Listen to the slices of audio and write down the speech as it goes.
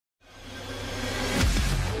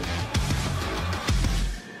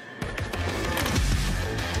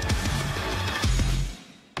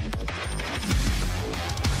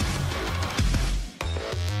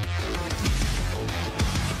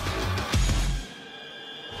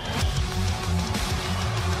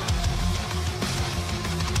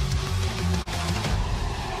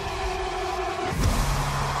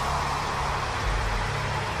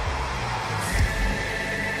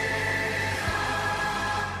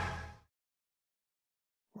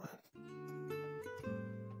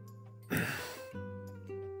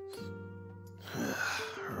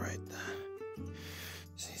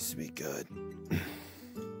be good.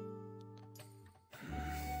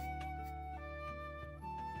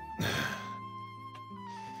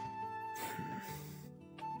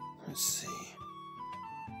 Let's see.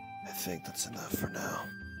 I think that's enough for now.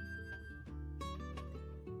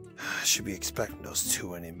 I should be expecting those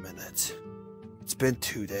two any minute. It's been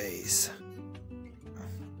 2 days.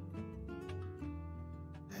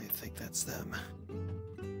 I think that's them.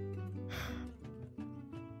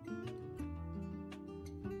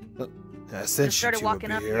 I said she would be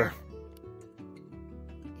here.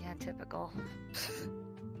 Yeah, typical.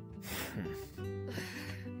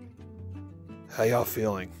 How y'all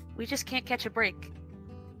feeling? We just can't catch a break.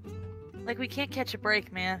 Like, we can't catch a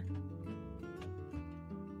break, man.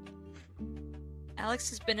 Alex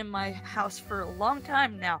has been in my house for a long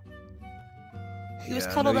time now. He was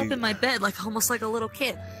cuddled up in my bed, like almost like a little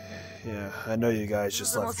kid. Yeah, I know you guys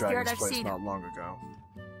just left Dragon's Place not long ago.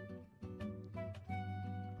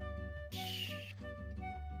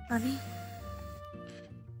 Honey?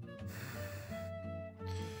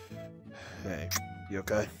 Hey, you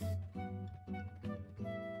okay?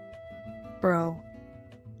 Bro.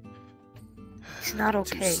 He's not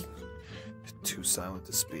okay. Too silent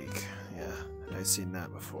to speak. Yeah, I've seen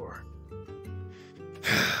that before.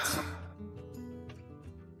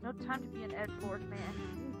 No time to be an edgelord, man.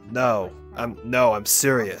 No, I'm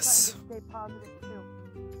serious. Stay positive too.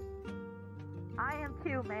 I am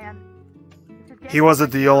too, man. He's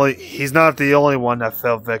not the only one that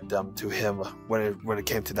fell victim to him when it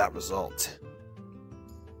came to that result.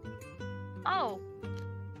 Oh.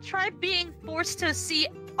 Try being forced to see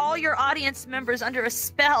all your audience members under a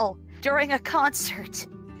spell during a concert.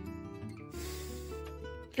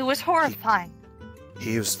 It was horrifying.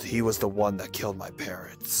 He was the one that killed my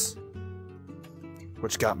parents,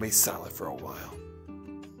 which got me silent for a while.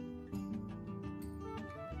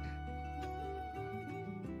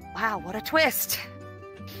 Wow, what a twist.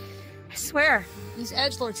 I swear, these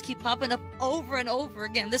edgelords keep popping up over and over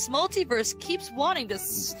again. This multiverse keeps wanting to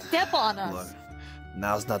step on us. Look,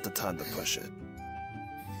 now's not the time to push it.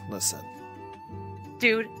 Listen.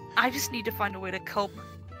 Dude, I just need to find a way to cope.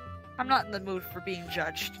 I'm not in the mood for being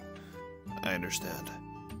judged. I understand.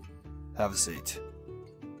 Have a seat.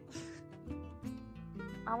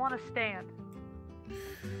 I want to stand.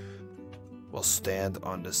 Well, stand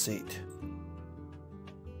on the seat.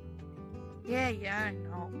 Yeah, I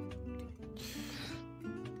know.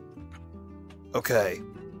 Okay.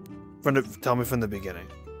 Tell me from the beginning.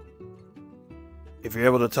 If you're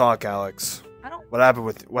able to talk, Alex. What happened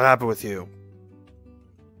with you?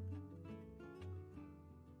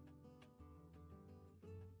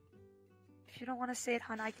 If you don't want to say it,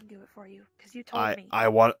 hon, I can do it for you. Because you told me.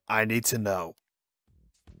 I need to know.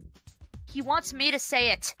 He wants me to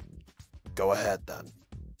say it. Go ahead, then.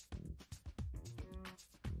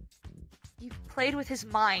 You played with his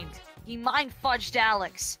mind. He mind-fudged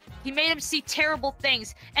Alex. He made him see terrible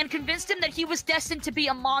things and convinced him that he was destined to be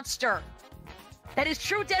a monster. That his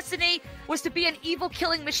true destiny was to be an evil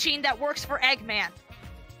killing machine that works for Eggman.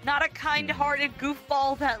 Not a kind-hearted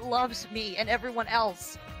goofball that loves me and everyone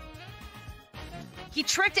else. He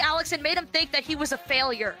tricked Alex and made him think that he was a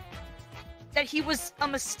failure. That he was a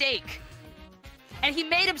mistake. And he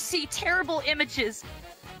made him see terrible images.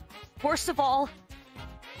 Worst of all,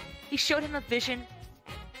 he showed him a vision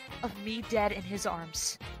of me dead in his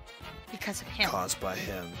arms. Because of him. Caused by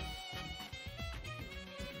him.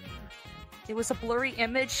 It was a blurry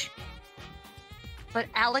image, but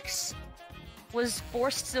Alex was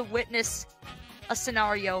forced to witness a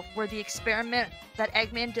scenario where the experiment that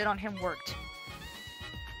Eggman did on him worked.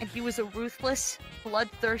 And he was a ruthless,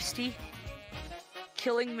 bloodthirsty,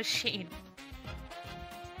 killing machine.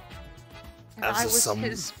 And I was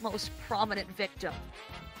his most prominent victim.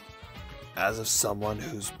 As of someone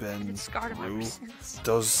who's been scarred him ever since.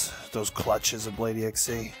 Those clutches of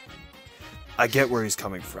Blade.exe, I get where he's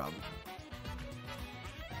coming from.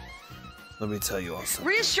 Let me tell you all something.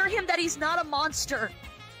 Reassure him that he's not a monster.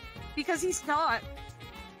 Because he's not.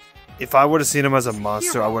 If I would have seen him as a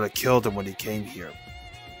monster, I would have killed him when he came here.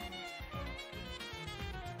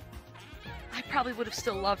 I probably would have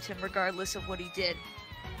still loved him regardless of what he did.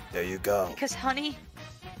 There you go. Because, honey,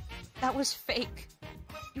 that was fake.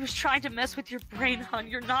 He was trying to mess with your brain, hon.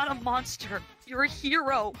 You're not a monster. You're a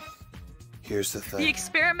hero. Here's the thing. The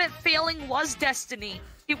experiment failing was destiny.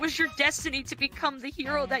 It was your destiny to become the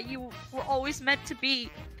hero that you were always meant to be.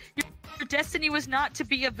 Your destiny was not to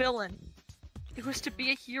be a villain. It was to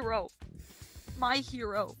be a hero. My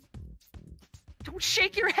hero. Don't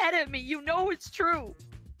shake your head at me. You know it's true.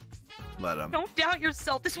 Let him. Don't doubt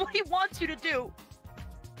yourself. This is what he wants you to do.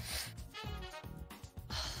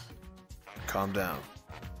 Calm down.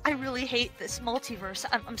 I really hate this multiverse.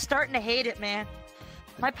 I'm starting to hate it, man.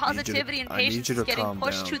 My positivity and patience is getting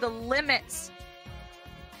pushed to the limits.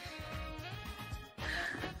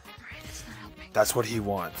 Alright, it's not helping. That's what he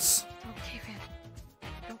wants. Don't cave in.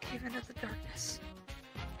 Don't cave into the darkness.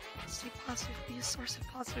 Stay positive. Be a source of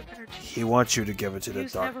positive energy. He wants you to give it to the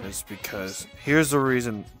darkness because here's the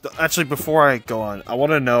reason. Actually, before I go on, I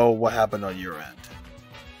want to know what happened on your end.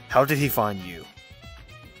 How did he find you?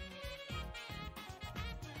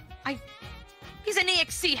 He's an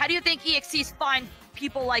EXE. How do you think EXEs find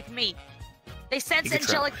people like me? They sense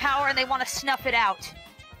angelic power and they want to snuff it out.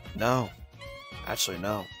 No. Actually,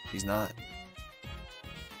 no. He's not.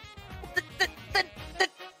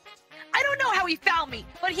 I don't know how he found me,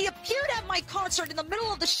 but he appeared at my concert in the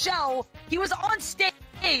middle of the show. He was on stage,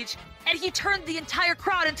 and he turned the entire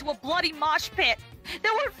crowd into a bloody mosh pit.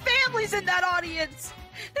 There were families in that audience.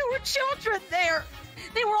 There were children there.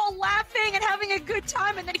 They were all laughing and having a good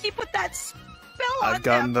time, and then he put that spell on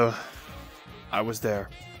them. I was there.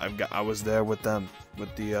 I was there with them,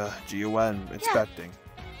 with the GUN inspecting.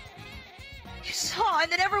 You saw,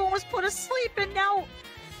 and then everyone was put asleep, and now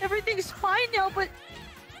everything's fine now, but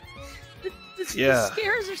the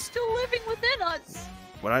scares are still living within us.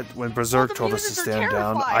 When Berserk told us to stand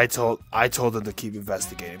down, I told them to keep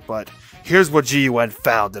investigating. But here's what GUN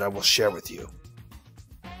found that I will share with you.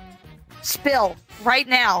 Spill right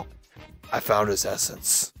now. I found his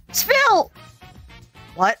essence. Spill.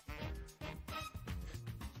 What?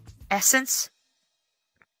 Essence?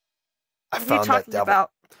 What are you talking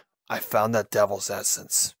about? I found that devil's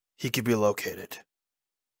essence. He could be located.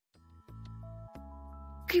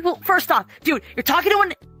 Okay, well, first off, dude, you're talking to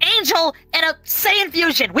an angel and a Saiyan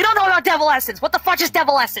fusion. We don't know about devil essence. What the fuck is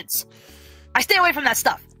devil essence? I stay away from that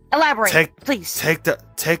stuff. Elaborate, please. Take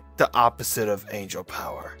the opposite of angel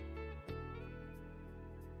power.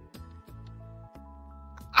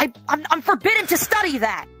 I'm forbidden to study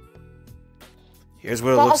that. Here's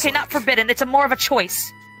what it looks like. Okay, not forbidden. It's more of a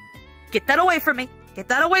choice. Get that away from me. Get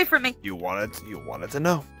that away from me. You wanted to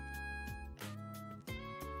know.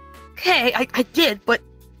 Okay, I did, but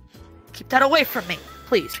keep that away from me,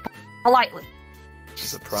 please, politely.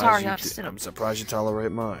 I'm surprised you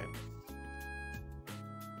tolerate mine.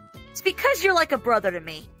 It's because you're like a brother to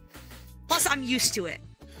me. Plus, I'm used to it.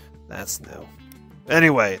 That's new.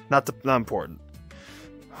 Anyway, not important.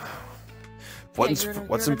 What's important?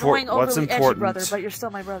 What's important? Brother, but you're still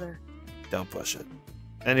my brother. Don't push it.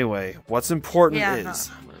 Anyway, what's important is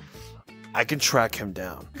I can track him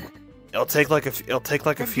down. It'll take like a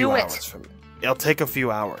few hours from me. It'll take a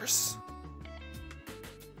few hours.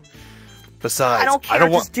 Besides, I don't care.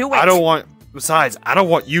 Just do it. Besides, I don't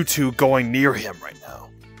want you two going near him right now.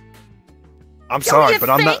 I'm sorry, but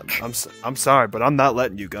I'm sorry, but I'm not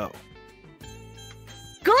letting you go.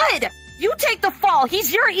 Good. You take the fall.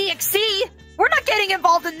 He's your EXE. We're not getting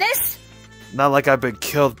involved in this. Not like I've been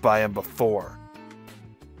killed by him before.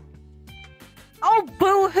 Oh,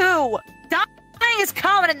 boo-hoo. Dying is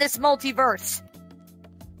common in this multiverse.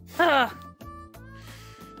 Ugh.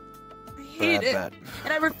 I hate it.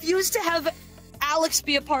 And I refuse to have Alex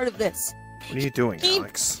be a part of this. What are you doing,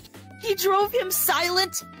 Alex? He drove him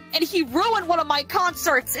silent, and he ruined one of my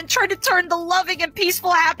concerts and tried to turn the loving and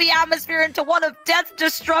peaceful, happy atmosphere into one of death,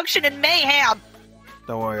 destruction, and mayhem.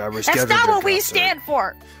 Don't worry, I rescheduled That's not what we stand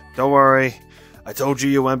for. Don't worry. I told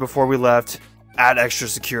you before we left, add extra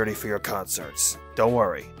security for your concerts. Don't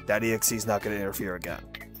worry, that EXE's not going to interfere again.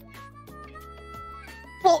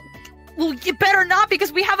 Well, you better not,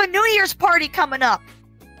 because we have a New Year's party coming up.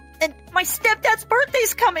 And my stepdad's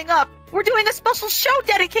birthday's coming up. We're doing a special show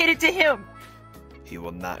dedicated to him. He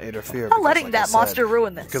will not interfere. I'm not letting that monster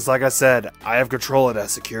ruin this. Because like I said, I have control of that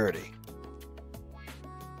security.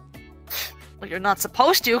 Well, you're not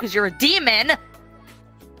supposed to, because you're a demon.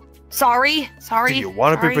 Sorry. Do you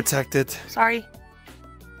want to be protected? Sorry.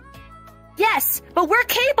 Yes, but we're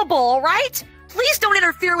capable, alright? Please don't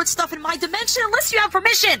interfere with stuff in my dimension unless you have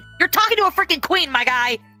permission! You're talking to a freaking queen, my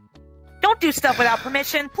guy! Don't do stuff without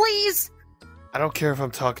permission, please! I don't care if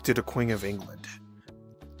I'm talking to the Queen of England.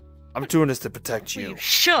 I'm doing this to protect you. You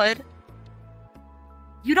should.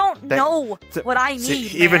 You don't know what I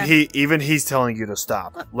need, Even he's telling you to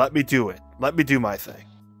stop. Let me do it. Let me do my thing.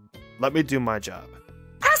 Let me do my job.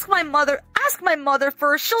 Ask my mother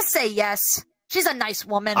first. She'll say yes. She's a nice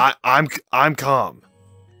woman. I'm calm.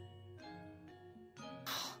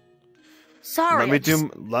 Sorry. Let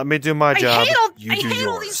me do my job. I hate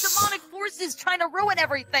all these demonic forces trying to ruin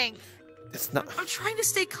everything. It's not. I'm trying to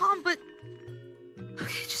stay calm, but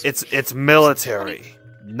okay, it's military,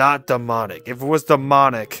 not demonic. If it was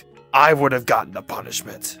demonic, I would have gotten the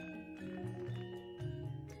punishment.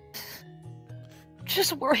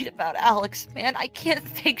 just worried about Alex, man. I can't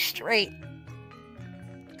think straight.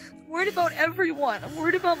 I'm worried about everyone. I'm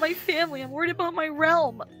worried about my family. I'm worried about my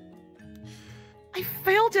realm. I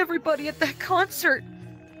failed everybody at that concert.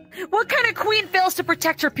 What kind of queen fails to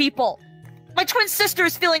protect her people? My twin sister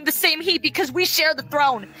is feeling the same heat because we share the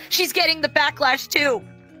throne. She's getting the backlash too.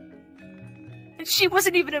 And she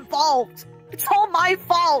wasn't even involved. It's all my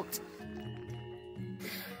fault.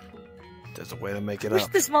 There's a way to make it I wish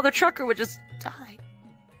this mother trucker would just die.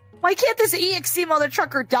 Why can't this EXE mother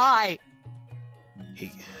trucker die?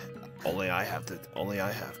 Only I have to.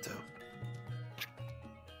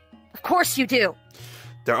 Of course you do.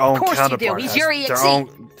 Their own of course counterpart. You do. He's your EXE.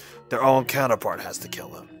 Their own counterpart has to kill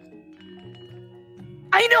him.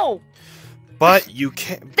 I know. But you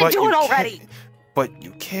can't. They do it already. But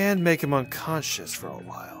you can make him unconscious for a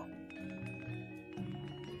while.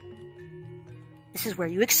 This is where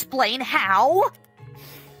you explain how.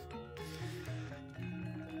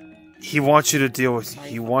 He wants you to deal with.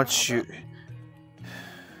 He wants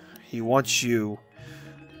you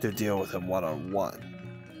to deal with him one-on-one.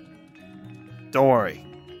 Don't worry.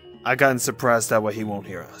 I gotten suppressed that way he won't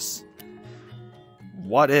hear us.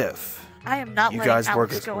 What if I am not you guys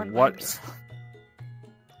work as as what?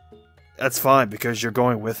 That's fine because you're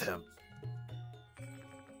going with him.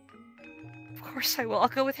 Of course I will. I'll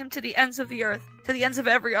go with him to the ends of the earth, to the ends of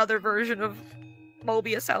every other version of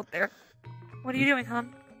Mobius out there. What are you doing,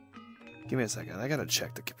 hon? Give me a second. I gotta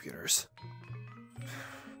check the computers.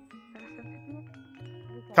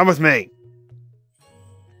 Come with me.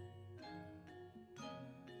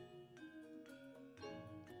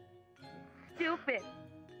 Stupid.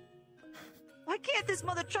 Why can't this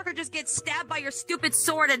mother trucker just get stabbed by your stupid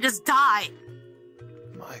sword and just die?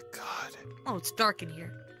 My God. Oh, it's dark in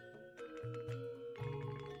here.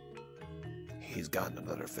 He's gotten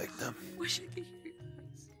another victim. Wish I could hear your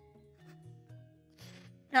voice.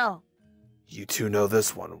 No. You two know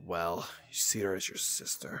this one well. You see her as your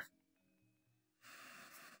sister.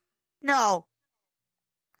 No.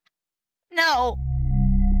 No.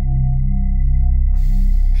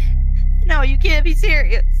 No, you can't be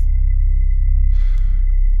serious.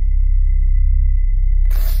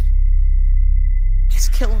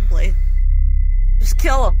 Just kill him, Blade. Just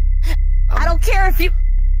kill him. I don't care if you...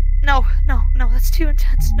 No, that's too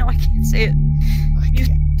intense. No, I can't say it. You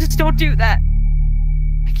just don't do that.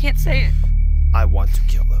 I can't say it. I want to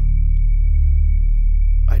kill him.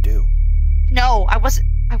 I do. No, I wasn't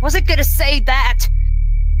gonna say that.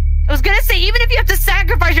 I was gonna say, even if you have to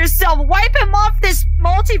sacrifice yourself, wipe him off this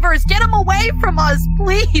multiverse, get him away from us,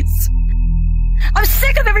 please. I'm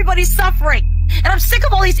sick of everybody suffering, and I'm sick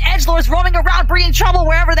of all these edgelords roaming around bringing trouble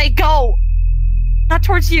wherever they go. Not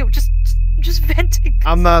towards you, just venting.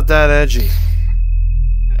 I'm not that edgy.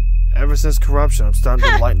 Ever since corruption, I'm starting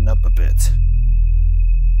to lighten up a bit.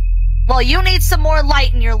 Well, you need some more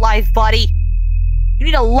light in your life, buddy. You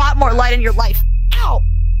need a lot more light in your life. Ow!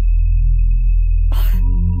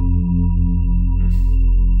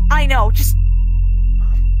 I know, just...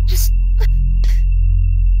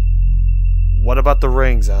 What about the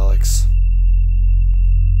rings, Alex?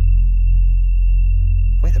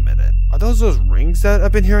 Wait a minute. Are those rings that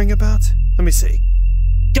I've been hearing about? Let me see.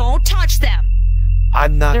 Don't touch them!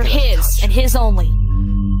 I'm not They're his, and his only.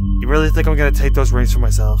 You really think I'm gonna take those rings for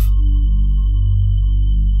myself?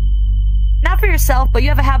 Not for yourself, but you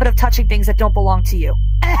have a habit of touching things that don't belong to you.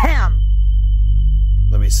 Ahem!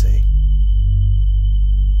 Let me see.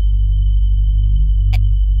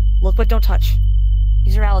 Look, but don't touch.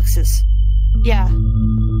 These are Alex's. Yeah.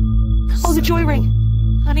 Oh, the joy ring,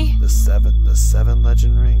 honey. The seven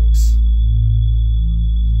legend rings.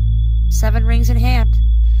 7 rings in hand.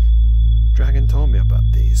 Dragon told me about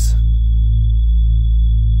these.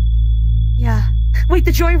 Yeah. Wait,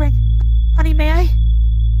 the joy ring. Honey, may I?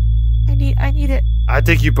 I need it. I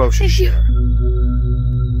think you both should share.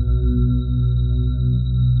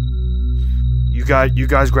 You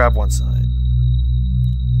guys grab one side.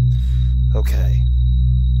 Okay.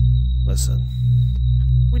 Listen.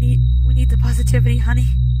 We need the positivity, honey.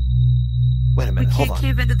 Wait a minute, hold on. We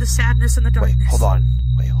can't give into the sadness and the darkness. Wait, hold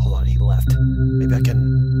on. He left. Maybe I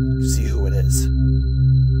can see who it is.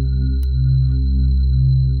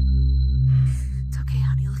 It's okay,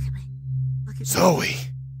 honey. Look at me. Look at Zoey!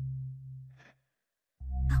 me.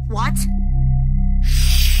 What?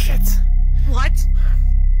 Shit. What?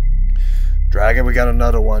 Dragon, we got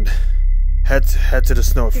another one. Head to the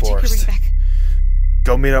snow forest.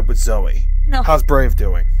 Go meet up with Zoey. No. How's Brave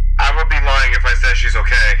doing? I would be lying if I said she's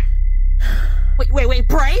okay. Wait,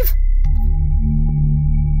 Brave?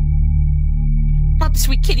 Not the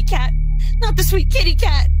sweet kitty cat. Not the sweet kitty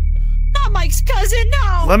cat. not Mike's cousin,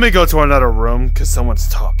 no! Let me go to another room, because someone's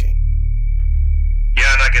talking.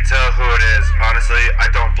 Yeah, and I can tell who it is. Honestly, I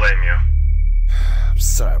don't blame you. I'm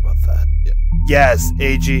sorry about that. Yes,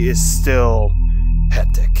 AG is still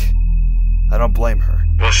hectic. I don't blame her.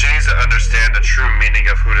 Well, she needs to understand the true meaning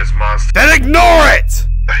of who this monster... Then ignore it!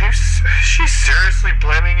 Is she seriously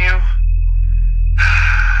blaming you?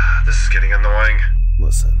 This is getting annoying.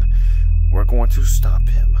 Listen, we're going to stop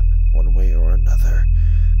him one way or another.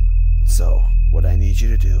 So, what I need you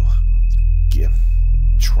to do,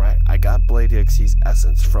 I got Blade.exe's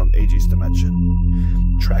essence from AG's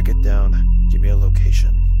dimension. Track it down, give me a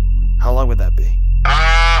location. How long would that be?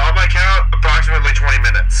 On my count, approximately 20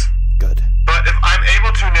 minutes. Good. But if I'm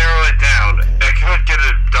able to narrow it down, I could get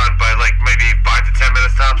it done by like maybe 5 to 10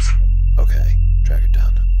 minutes tops. Okay, track it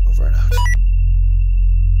down. Over and out.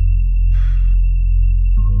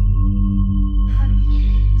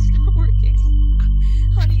 Honey, it's not working.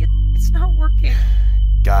 Honey, it's not working.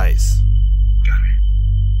 Guys.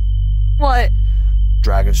 What?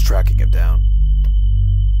 Dragon's tracking him down.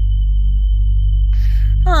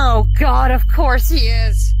 Oh God, of course he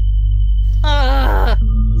is.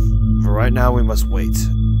 For right now, we must wait.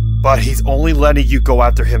 But he's only letting you go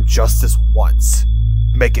after him just this once.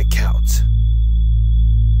 Make it count.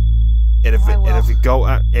 And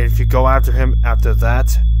if you go after him after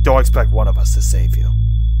that, don't expect one of us to save you.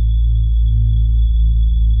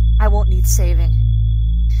 I won't need saving.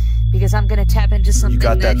 Because I'm gonna tap into something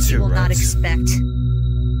that he will not expect.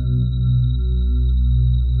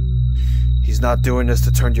 He's not doing this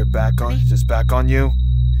to turn your back on his back on you.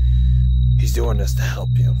 He's doing this to help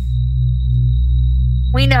you.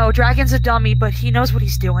 We know, Dragon's a dummy, but he knows what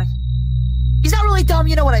he's doing. He's not really dumb,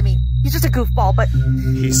 you know what I mean. He's just a goofball, but...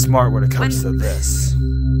 He's smart when it comes to this.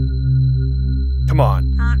 Come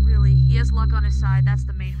on. Not really. He has luck on his side. That's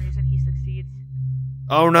the main reason he succeeds.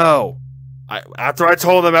 Oh no. After I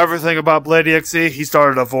told him everything about Blade.exe, he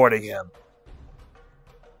started avoiding him.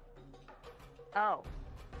 Oh.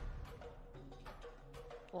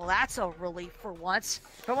 Well, that's a relief for once.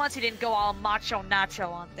 For once he didn't go all macho nacho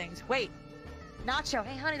on things. Wait. Nacho.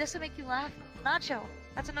 Hey, honey, this will make you laugh. Nacho.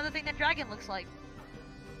 That's another thing that dragon looks like.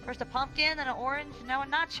 First a pumpkin, then an orange, now a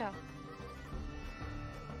nacho.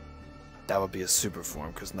 That would be a super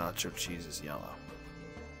form, because nacho cheese is yellow.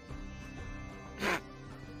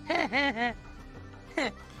 Hey,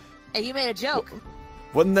 you made a joke.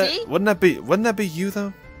 Wouldn't that be you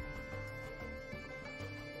though?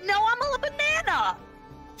 No, I'm a banana.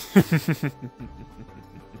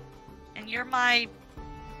 And you're my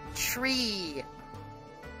tree.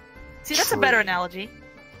 See, that's a better analogy.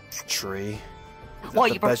 Tree.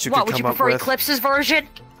 What, would you prefer Eclipse's version?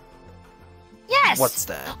 Yes! What's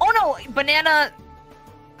that? Oh no, banana...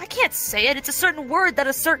 I can't say it, it's a certain word that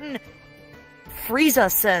a certain...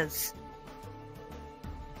 Frieza says.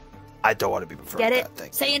 I don't want to be preferred. Get it? That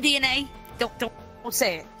thing. Say in DNA? Don't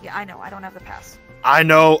say it. Yeah, I know, I don't have the pass. I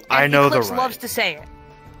know and the Eclipse right. loves to say it.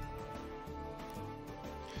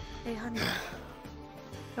 Hey, honey.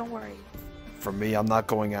 Don't worry. For me, I'm not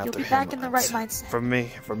going after him. You'll be back in the right mindset. For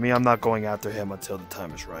me, I'm not going after him until the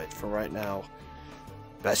time is right. For right now,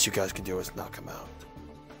 best you guys can do is knock him out.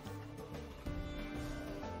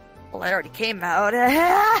 Well, it already came out.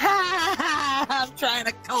 I'm trying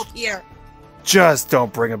to cope here. Just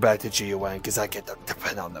don't bring him back to GUN, because I can't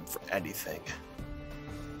depend on them for anything.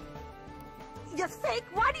 You think?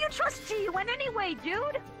 Why do you trust GUN anyway,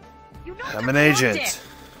 dude? You know I'm an agent.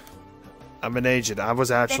 I'm an agent. I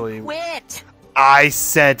was actually... Then quit! I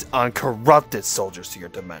sent uncorrupted soldiers to your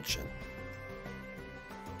dimension.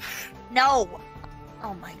 No!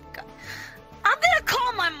 Oh my god. I'm gonna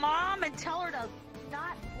call my mom and tell her to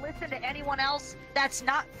not listen to anyone else that's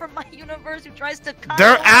not from my universe who tries to cut.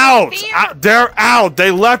 They're out! They're out!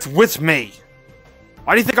 They left with me!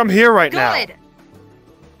 Why do you think I'm here right now? Good!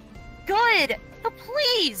 Good! But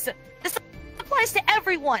please! This applies to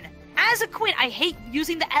everyone! As a queen, I hate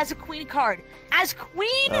using the as a queen card. As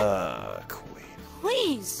queen, queen.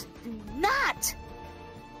 Please do not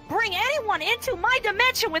bring anyone into my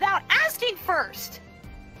dimension without asking first.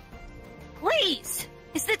 Please,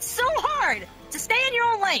 is it so hard to stay in your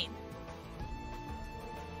own lane?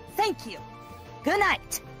 Thank you. Good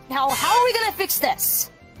night. Now, how are we gonna fix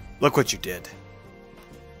this? Look what you did.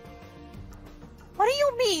 What do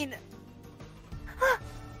you mean?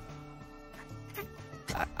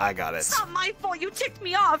 I got it. It's not my fault you ticked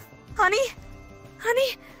me off. Honey?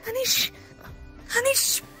 Honey, shh. Honey,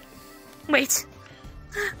 shh. Wait.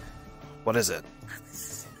 What is it?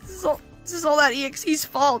 This is all that EXE's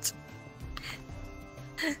fault.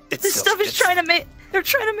 This stuff is trying to make... They're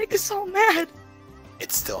trying to make us all mad.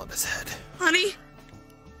 It's still in his head. Honey?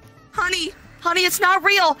 Honey, it's not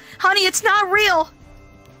real. Honey, it's not real.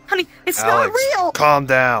 Honey, it's not real. Calm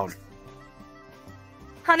down.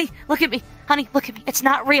 Honey, look at me. Honey, look at me. It's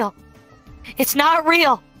not real. It's not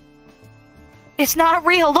real. It's not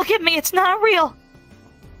real. Look at me. It's not real.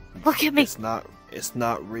 Look at me. It's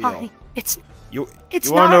not real. Honey, it's you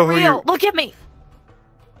not know real. Look at me.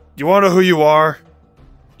 You want to know who you are?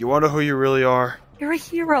 You want to know who you really are? You're a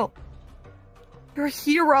hero. You're a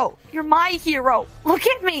hero. You're my hero. Look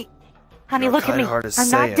at me. Honey, look at me. I'm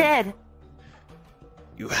not dead.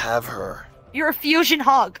 You have her. You're a fusion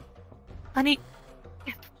hog. Honey.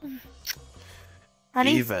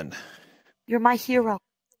 Honey. Even. You're my hero.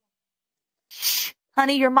 Shh.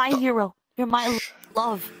 Honey, you're my hero. You're my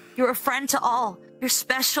love. You're a friend to all. You're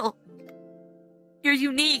special. You're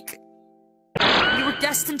unique. You were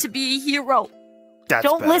destined to be a hero.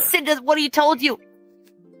 Don't listen to what he told you.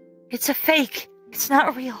 It's a fake. It's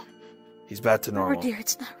not real. He's back to normal. Oh dear,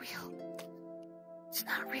 it's not real. It's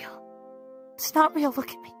not real. It's not real. Look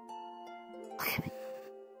at me. Look at me.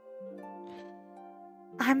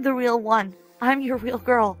 I'm the real one. I'm your real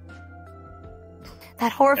girl.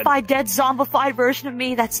 That horrified, dead, zombified version of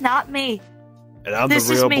me, that's not me. And I'm this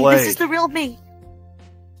the real is me. Blade. This is the real me.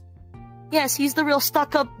 Yes, he's the real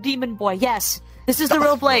stuck-up demon boy. Yes, this is the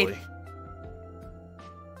real Blade. Really?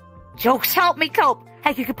 Jokes help me cope.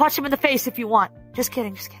 Heck, you can punch him in the face if you want. Just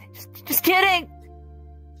kidding, just kidding. Just kidding!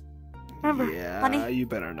 Remember, honey? You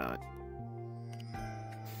better not.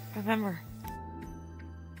 Remember,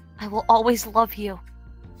 I will always love you.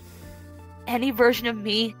 Any version of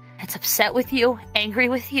me that's upset with you, angry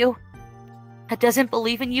with you, that doesn't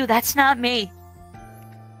believe in you, that's not me.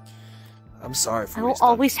 I'm sorry for I what will he's done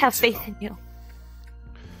always to you have too. faith in you.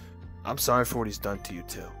 I'm sorry for what he's done to you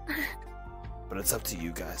too. But it's up to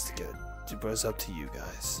you guys to get it. But it's up to you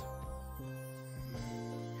guys.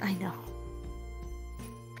 I know.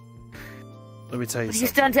 Let me tell you What something.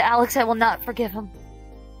 he's done to Alex, I will not forgive him.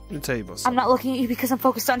 Let me tell you about something. I'm not looking at you because I'm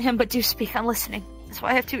focused on him, but do speak. I'm listening. That's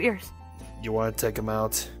why I have 2 ears. You want to take him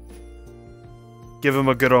out? Give him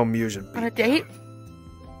a good old music beat. On a date?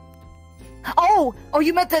 Oh,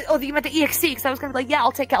 you meant the EXE, because I was gonna be like, yeah,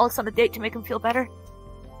 I'll take Alex on a date to make him feel better.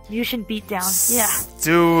 Fusion beatdown. Yeah.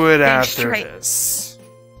 Do it Stand after straight. this.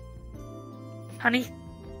 Honey,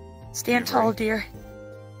 stand tall, dear.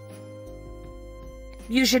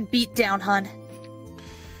 Fusion beatdown, hun.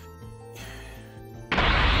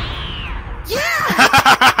 Yeah!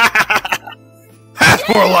 That's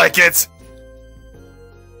more like it!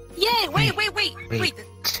 Yay! Wait.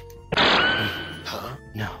 Huh?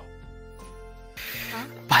 No.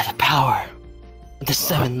 By the power of the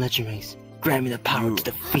 7 legendaries, grant me the power to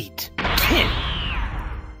defeat him.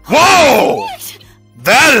 Whoa! What?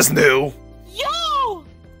 That is new! Yo!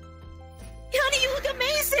 Honey, you look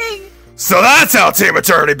amazing! So that's how Team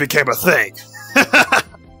Eternity became a thing!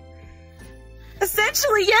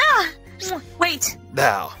 Essentially, yeah! Wait.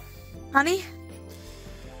 Now. Honey?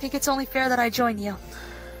 I think it's only fair that I join you.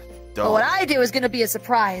 Don't. But what I do is gonna be a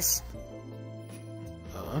surprise.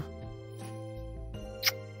 Huh?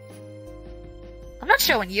 I'm not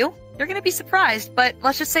showing you. You're gonna be surprised, but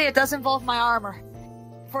let's just say it does involve my armor.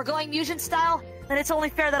 If we're going Musion style, then it's only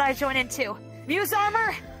fair that I join in too. Muse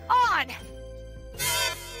armor, on!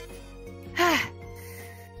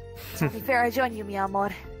 It's only fair I join you, mi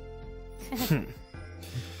amor.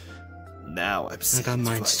 Now I'm I seeing got the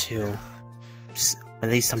mine fight. too. At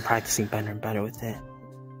least I'm practicing better and better with it.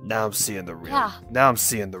 Now I'm seeing the real. Yeah. Now I'm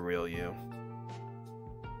seeing the real you.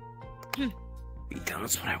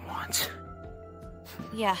 That's what I want.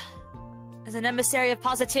 Yeah. As an emissary of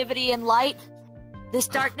positivity and light, this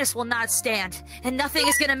darkness will not stand, and nothing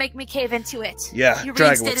is gonna make me cave into it. Yeah, You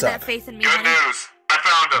Dragon, reinstated what's that up? faith in me, Good honey. news. I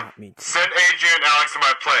found them. Send AJ and Alex to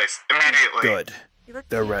my place immediately. Good. You look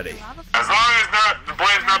They're cute. ready. As long as the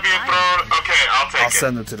blade's not being thrown, okay, I'll take I'll it.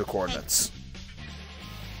 send them to the coordinates.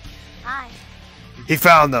 Hi. He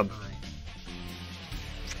found them.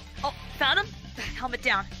 Oh, found him? Helmet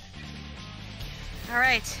down.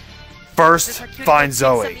 Alright. First, find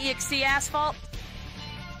Some Zoey. EXE asphalt.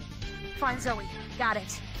 Find Zoey. Got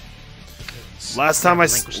it. Last time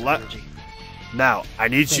Relinquish energy. Now, I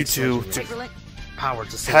need you Thanks, to Legendary. Take relent. Power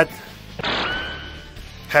to save.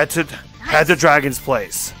 head to Dragon's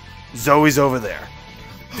place. Zoe's over there.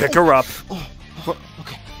 Pick her up.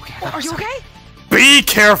 Okay. Oh, are you okay? Be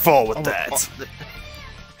careful with that.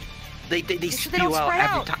 They sure they spew don't out spread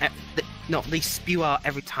every out? time. They spew out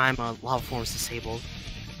every time a lava form is disabled.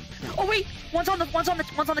 Oh wait, one's on the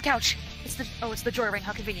couch. It's the joy ring.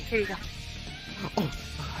 How convenient. Here you go. I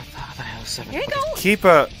thought I was 7. Here you go. Keep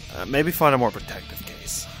maybe find a more protective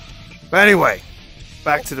case. But anyway,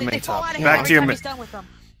 back to the They main fall out topic. of hand Back every to your time main. he's done with them.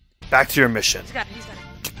 back to your mission. He's got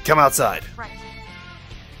it. Come outside. Right.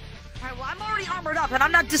 Alright, well, I'm already armored up, and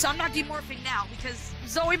I'm not demorphing now, because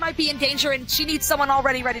Zoey might be in danger, and she needs someone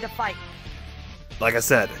already ready to fight. Like I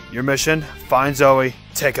said, your mission, find Zoey,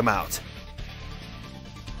 take him out.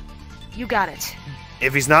 You got it.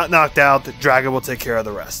 If he's not knocked out, the dragon will take care of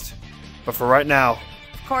the rest. But for right now...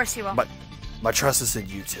 Of course he will. My trust is in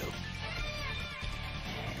you two.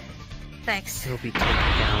 Thanks. He'll be taken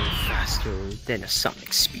down faster than a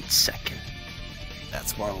sonic speed second.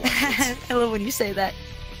 That's more like it. I love when you say that.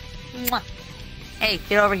 Mwah. Hey,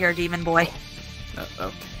 get over here, demon boy.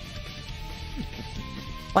 Okay.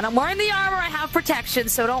 When I'm wearing the armor, I have protection,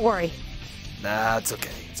 so don't worry. Nah, it's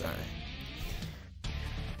okay. It's alright.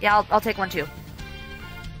 Yeah, I'll take one too.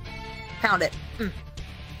 Found it.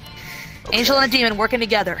 Okay. Angel and a demon working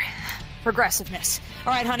together. Progressiveness.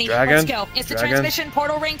 Alright, honey, let's go. Instant transmission,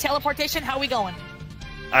 portal ring, teleportation, how we going?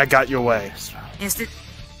 I got your way. Instant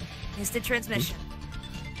transmission.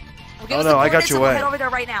 Oh no, I got your way. We'll head over there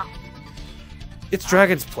right now. It's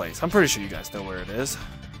Dragon's place. I'm pretty sure you guys know where it is.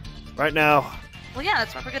 Right now. Well, yeah,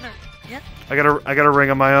 that's what we're gonna. Yeah. I got a ring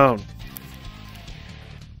of my own.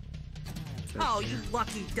 Oh, you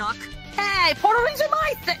lucky duck! Hey, portal rings are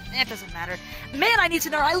my thing. It doesn't matter. Man, I need to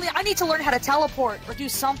know. I need to learn how to teleport or do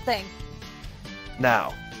something.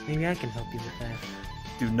 Now. Maybe I can help you with that.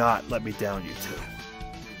 Do not let me down, you two.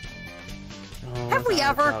 Oh, have we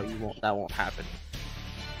ever? No, that won't happen.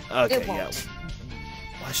 Okay, it won't.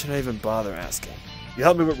 yeah. Why should I even bother asking? You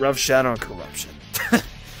helped me with Rough Shadow and Corruption.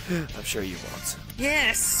 I'm sure you won't.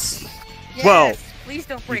 Yes. Well, please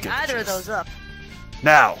don't bring either of those up.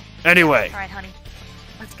 Now, anyway. All right, honey,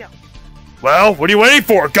 let's go. Well, what are you waiting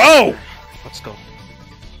for? Go! Let's go. All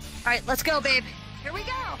right, let's go, babe. Here we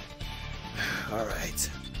go. All right.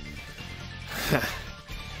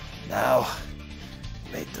 Now,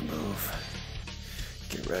 make the move.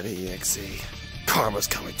 Get ready, EXE. Karma's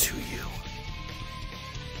coming to you.